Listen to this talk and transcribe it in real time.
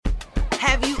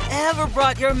Have you ever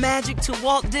brought your magic to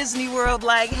Walt Disney World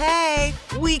like, hey,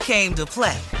 we came to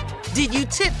play? Did you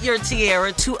tip your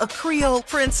tiara to a Creole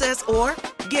princess or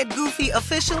get goofy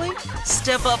officially?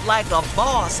 Step up like a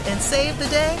boss and save the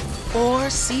day? Or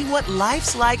see what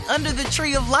life's like under the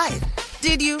tree of life?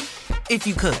 Did you? If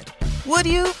you could. Would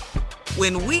you?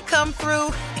 When we come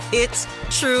through, it's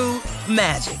true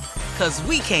magic. 'Cause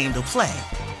we came to play.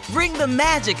 Bring the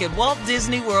magic at Walt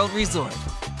Disney World Resort.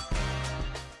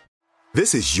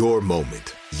 This is your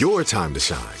moment, your time to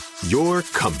shine, your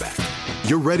comeback.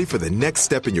 You're ready for the next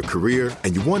step in your career,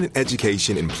 and you want an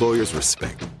education employers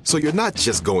respect. So you're not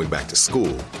just going back to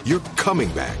school, you're coming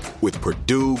back with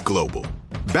Purdue Global.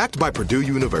 Backed by Purdue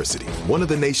University, one of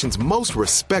the nation's most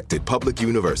respected public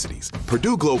universities,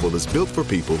 Purdue Global is built for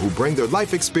people who bring their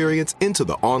life experience into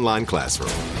the online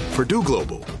classroom. Purdue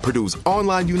Global, Purdue's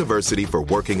online university for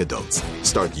working adults.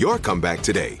 Start your comeback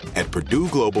today at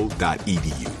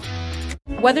purdueglobal.edu.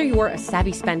 Whether you're a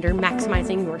savvy spender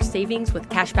maximizing your savings with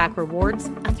cashback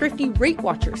rewards, a thrifty rate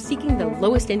watcher seeking the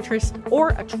lowest interest, or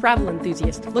a travel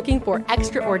enthusiast looking for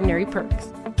extraordinary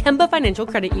perks, Kemba Financial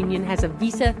Credit Union has a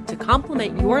visa to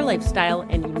complement your lifestyle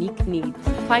and unique needs.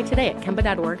 Apply today at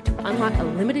Kemba.org to unlock a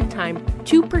limited-time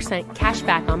 2% cash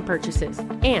back on purchases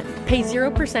and pay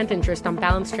 0% interest on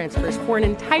balance transfers for an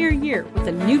entire year with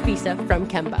a new visa from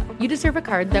Kemba. You deserve a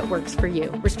card that works for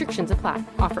you. Restrictions apply.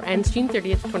 Offer ends June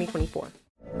 30th, 2024.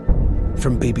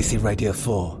 From BBC Radio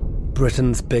 4,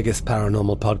 Britain's biggest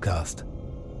paranormal podcast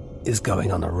is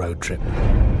going on a road trip.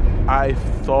 I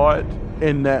thought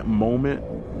in that moment,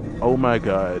 oh my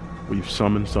God, we've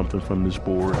summoned something from this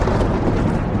board.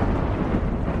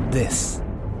 This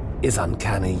is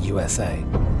Uncanny USA.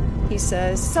 He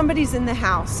says, somebody's in the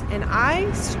house, and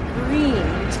I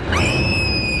screamed.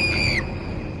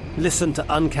 Listen to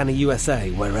Uncanny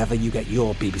USA wherever you get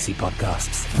your BBC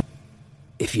podcasts,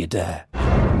 if you dare.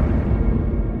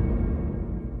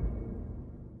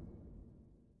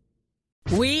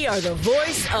 We are the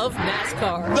voice of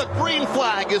NASCAR. The green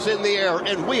flag is in the air,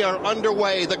 and we are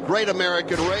underway. The Great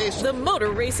American Race. The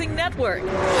Motor Racing Network.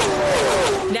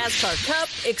 NASCAR Cup,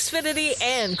 Xfinity,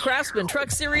 and Craftsman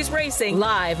Truck Series Racing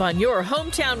live on your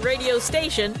hometown radio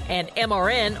station and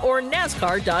MRN or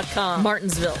NASCAR.com.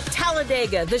 Martinsville,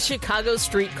 Talladega, the Chicago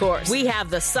Street Course. We have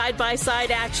the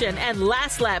side-by-side action and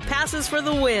last lap passes for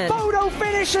the win. Photo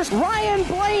finishes. Ryan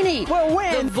Blaney will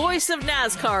win. The voice of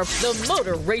NASCAR, the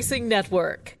Motor Racing Network. All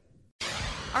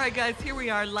right, guys, here we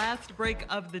are, last break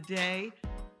of the day,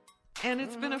 and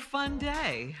it's been a fun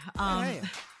day.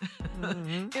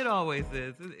 It always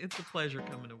is. It's a pleasure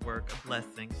coming to work, a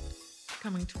blessing.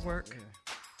 Coming to work,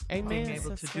 Amen. Being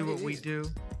able to do what we do,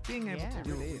 being able to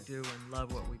do what we do and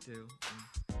love what we do.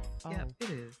 And, yeah, it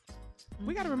is.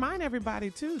 We got to remind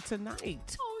everybody, too,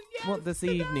 tonight. Oh, yes, well, this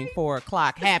evening, 4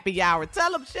 o'clock, happy hour.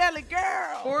 Tell them, Shelly,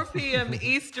 girl. 4 p.m.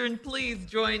 Eastern, please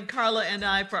join Carla and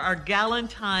I for our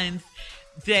Galentine's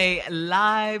Day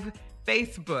live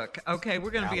Facebook. Okay,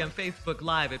 we're going to be on Facebook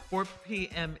Live at 4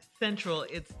 p.m. Central.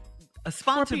 It's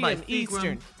sponsored by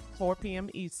Eastern. 4 p.m.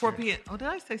 Eastern. 4 p.m. Oh, did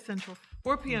I say Central?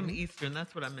 4 p.m. Eastern.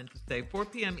 That's what I meant to say. 4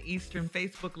 p.m. Eastern,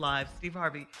 Facebook Live, Steve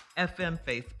Harvey FM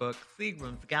Facebook,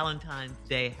 Seagram's Galentine's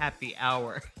Day Happy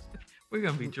Hour. We're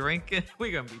going to be drinking.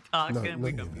 We're going to be talking.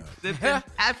 We're going to be sipping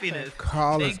happiness.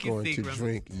 Carla's going to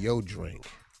drink your drink.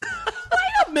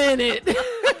 Wait a minute.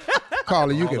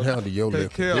 Carla, you can handle your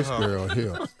liquor. This girl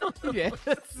here. Yes.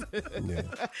 Yeah.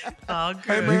 Oh,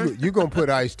 good. You're going to put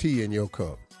iced tea in your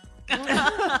cup.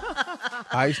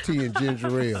 Iced tea and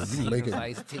ginger ale. You make it.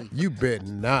 Iced tea. You bet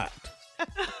not.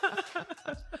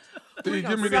 We're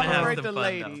going to celebrate the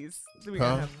ladies. We're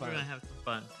going to have fun. We're going to have some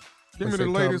fun. Give me the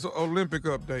latest Olympic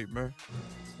update, man.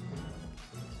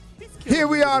 Here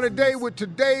we are today with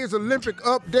today's Olympic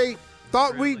update.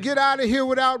 Thought we'd get out of here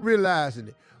without realizing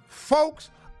it. Folks,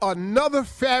 another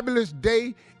fabulous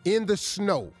day in the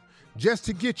snow. Just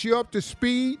to get you up to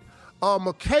speed,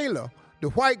 Michaela, the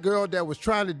white girl that was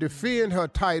trying to defend her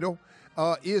title,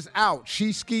 is out.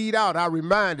 She skied out, I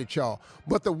reminded y'all.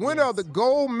 But the winner of the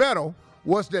gold medal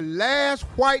was the last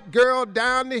white girl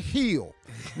down the hill.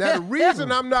 Now, the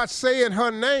reason I'm not saying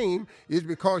her name is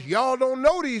because y'all don't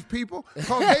know these people,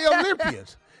 because they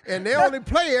Olympians. And they only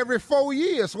play every 4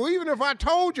 years. So even if I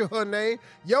told you her name,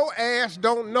 your ass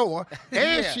don't know her,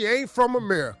 and she ain't from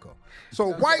America.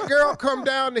 So white girl come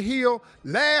down the hill,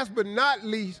 last but not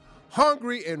least,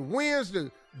 hungry, and wins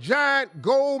the giant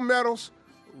gold medals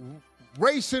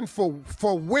racing for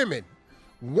women.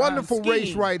 Wonderful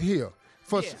race right here.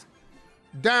 For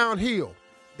downhill.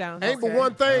 Ain't but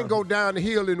one thing go down the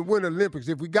hill in the Winter Olympics.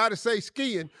 If we got to say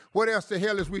skiing, what else the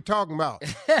hell is we talking about?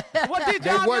 What did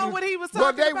y'all know what he was talking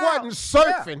about? But they wasn't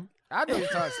surfing. I know you're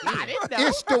talking skiing.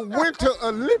 It's the Winter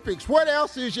Olympics. What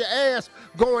else is your ass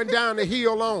going down the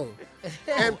hill on?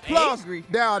 And plus,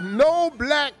 there are no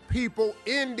black people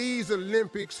in these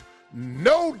Olympics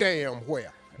no damn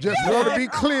where. Just want to be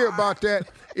clear about that.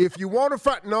 If you want to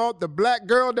fight, no, the black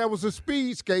girl that was a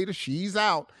speed skater, she's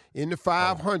out in the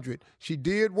 500. She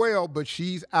did well, but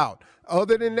she's out.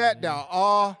 Other than that, there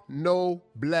are no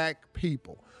black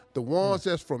people. The ones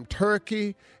that's from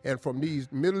Turkey and from these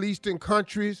Middle Eastern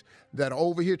countries that are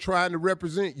over here trying to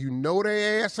represent, you know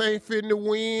their ass ain't fitting to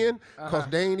win because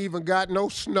they ain't even got no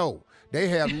snow. They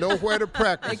have nowhere to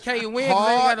practice. They can't win because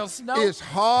they ain't got no snow. It's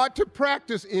hard to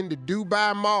practice in the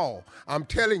Dubai Mall. I'm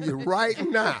telling you right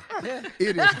now,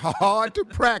 it is hard to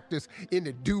practice in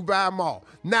the Dubai Mall.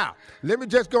 Now, let me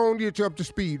just go and get you up to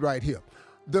speed right here.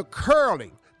 The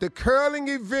curling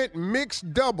event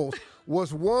mixed doubles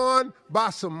was won by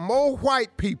some more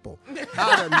white people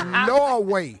out of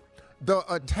Norway. The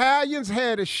Italians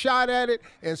had a shot at it,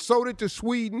 and so did the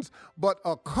Swedens, but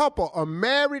a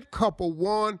married couple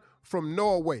won from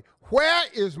Norway. Where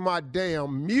is my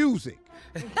damn music?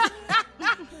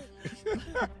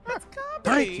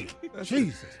 Thank you.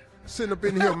 Jesus. Sitting up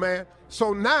in here, man.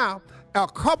 So now, a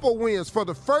couple wins. For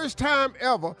the first time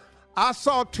ever, I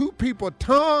saw two people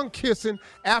tongue kissing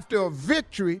after a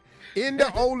victory in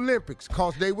the Olympics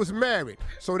because they was married.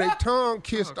 So they tongue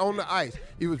kissed on the ice.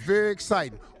 It was very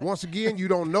exciting. Once again, you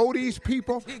don't know these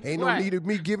people. Ain't no need of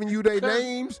me giving you their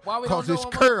names because it's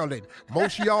curling.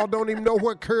 Most of y'all don't even know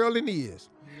what curling is.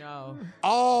 No.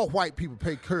 All white people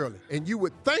play curling. And you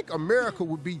would think America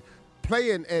would be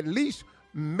playing at least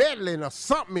meddling or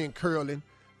something in curling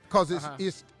because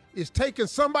it's taking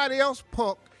somebody else's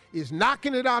puck, is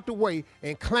knocking it out the way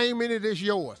and claiming it as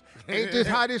yours. Ain't this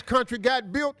how this country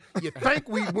got built? You think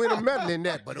we'd win a medal in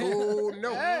that, but oh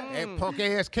no, that punk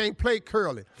ass can't play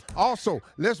curling. Also,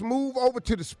 let's move over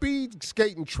to the speed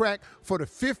skating track for the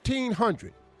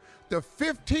 1500. The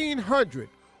 1500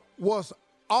 was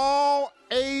all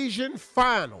Asian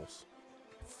finals.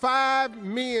 5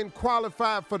 men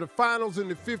qualified for the finals in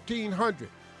the 1500.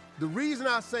 The reason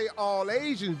I say all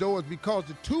Asians, though, is because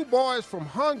the two boys from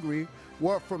Hungary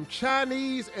were from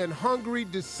Chinese and Hungary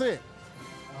descent.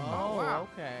 Oh, wow.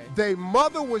 Okay. Their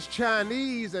mother was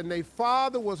Chinese and their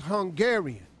father was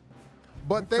Hungarian.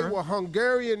 But they were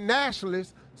Hungarian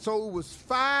nationalists, so it was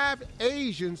 5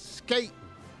 Asians skating.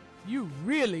 You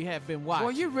really have been watching.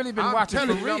 Well, you really been watching for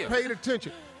real. I'm telling you, I paid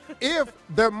attention. If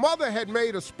their mother had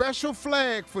made a special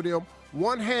flag for them,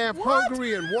 one half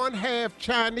Hungary and one half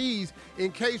Chinese,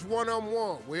 in case one of them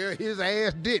won, well, his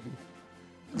ass didn't.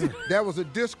 There was a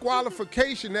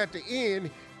disqualification at the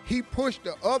end. He pushed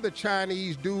the other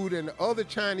Chinese dude, and the other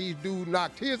Chinese dude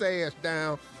knocked his ass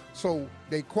down, so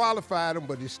they qualified him,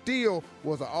 but it still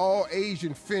was an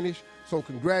all-Asian finish, so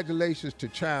congratulations to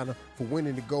China for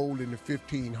winning the gold in the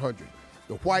 1500.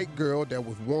 The white girl that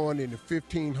was won in the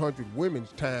 1500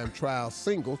 women's time trial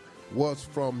singles was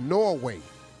from Norway,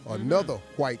 another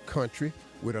white country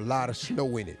with a lot of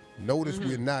snow in it. Notice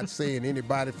we're not saying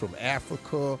anybody from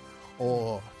Africa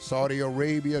or Saudi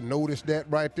Arabia. Notice that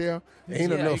right there?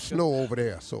 Ain't enough snow over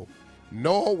there. So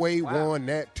Norway won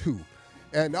that too.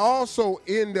 And also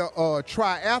in the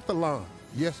triathlon.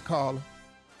 Yes, Carla?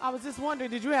 I was just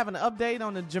wondering, did you have an update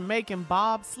on the Jamaican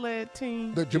bobsled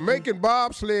team? The Jamaican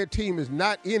bobsled team is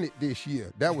not in it this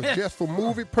year. That was just for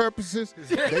movie purposes.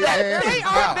 They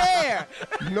are there.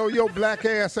 You know your black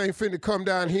ass ain't finna come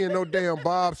down here in no damn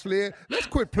bobsled. Let's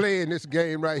quit playing this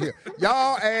game right here.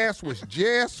 Y'all ass was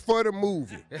just for the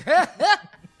movie.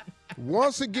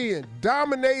 Once again,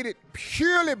 dominated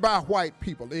purely by white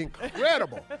people.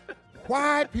 Incredible.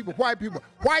 White people,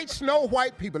 white snow,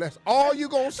 white people. That's all you're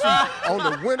going to see on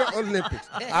the Winter Olympics.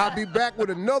 I'll be back with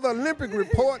another Olympic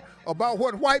report about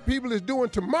what white people is doing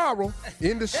tomorrow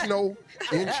in the snow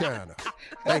in China.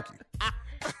 Thank you.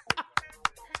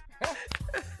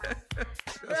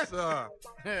 Yes, sir.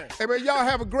 Hey, man, y'all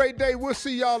have a great day. We'll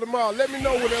see y'all tomorrow. Let me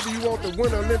know whenever you want the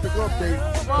Winter Olympic update.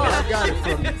 I got it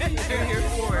from you. You're here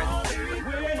for it.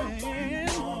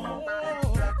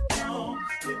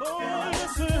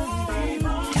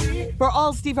 For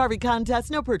all Steve Harvey contests,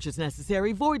 no purchase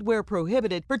necessary, void where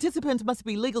prohibited. Participants must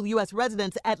be legal U.S.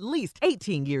 residents at least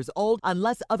 18 years old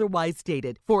unless otherwise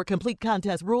stated. For complete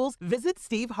contest rules, visit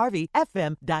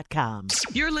SteveHarveyFM.com.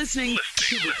 You're listening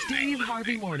to the Steve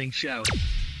Harvey Morning Show.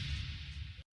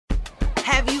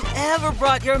 Have you ever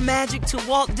brought your magic to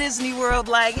Walt Disney World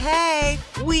like, hey,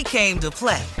 we came to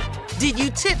play? Did you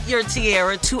tip your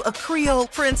tiara to a Creole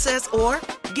princess or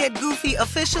get goofy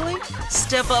officially?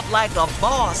 Step up like a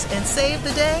boss and save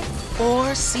the day?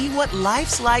 Or see what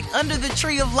life's like under the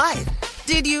tree of life?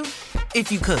 Did you?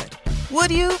 If you could. Would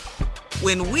you?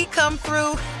 When we come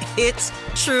through, it's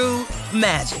true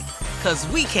magic. 'Cause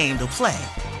we came to play.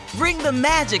 Bring the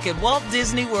magic at Walt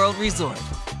Disney World Resort.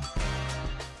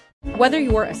 Whether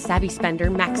you're a savvy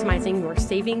spender maximizing your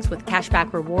savings with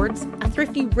cashback rewards, a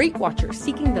thrifty rate watcher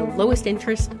seeking the lowest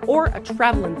interest, or a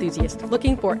travel enthusiast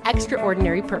looking for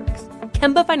extraordinary perks,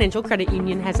 Kemba Financial Credit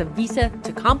Union has a visa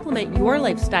to complement your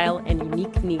lifestyle and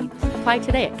unique needs. Apply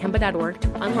today at Kemba.org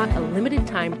to unlock a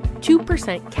limited-time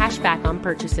 2% cash back on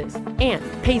purchases and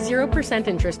pay 0%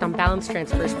 interest on balance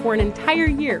transfers for an entire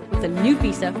year with a new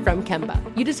visa from Kemba.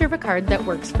 You deserve a card that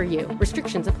works for you.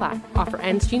 Restrictions apply. Offer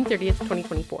ends June 30th,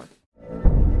 2024.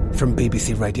 From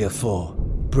BBC Radio 4,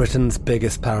 Britain's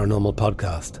biggest paranormal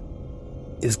podcast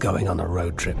is going on a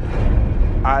road trip.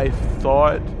 I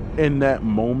thought in that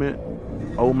moment,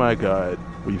 oh my God,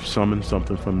 we've summoned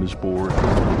something from this board.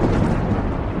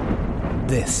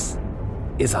 This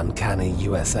is Uncanny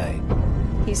USA.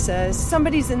 He says,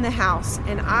 somebody's in the house,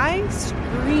 and I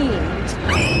screamed.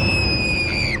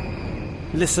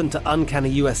 Listen to Uncanny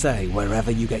USA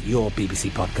wherever you get your BBC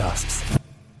podcasts,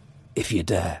 if you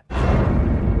dare.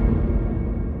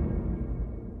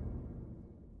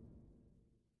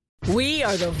 We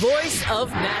are the voice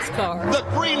of NASCAR. The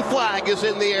green flag is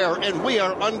in the air, and we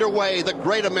are underway. The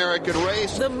Great American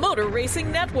Race. The Motor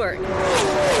Racing Network.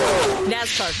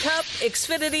 NASCAR Cup,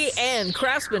 Xfinity, and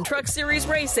Craftsman Truck Series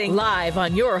Racing live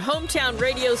on your hometown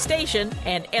radio station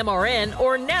and MRN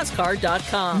or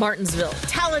NASCAR.com. Martinsville,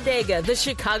 Talladega, the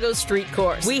Chicago Street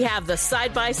Course. We have the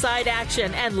side-by-side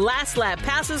action and last lap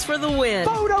passes for the win.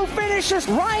 Photo finishes.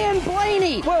 Ryan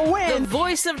Blaney will win. The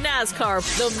voice of NASCAR,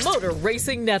 the Motor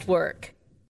Racing Network.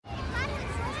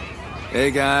 Hey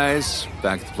guys,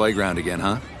 back at the playground again,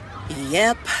 huh?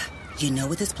 Yep. You know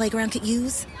what this playground could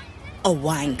use? A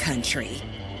wine country.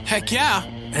 Heck yeah,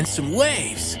 and some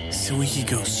waves so we could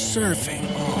go surfing.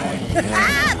 Oh,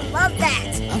 yeah. Love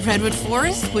that. A redwood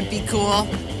forest would be cool.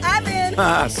 I'm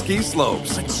in. Ski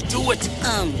slopes. Let's do it.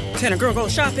 Can a girl go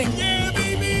shopping? Yeah,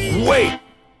 baby. Wait.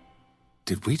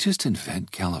 Did we just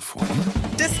invent California?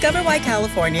 Discover why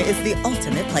California is the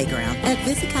ultimate playground at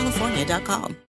visitcalifornia.com.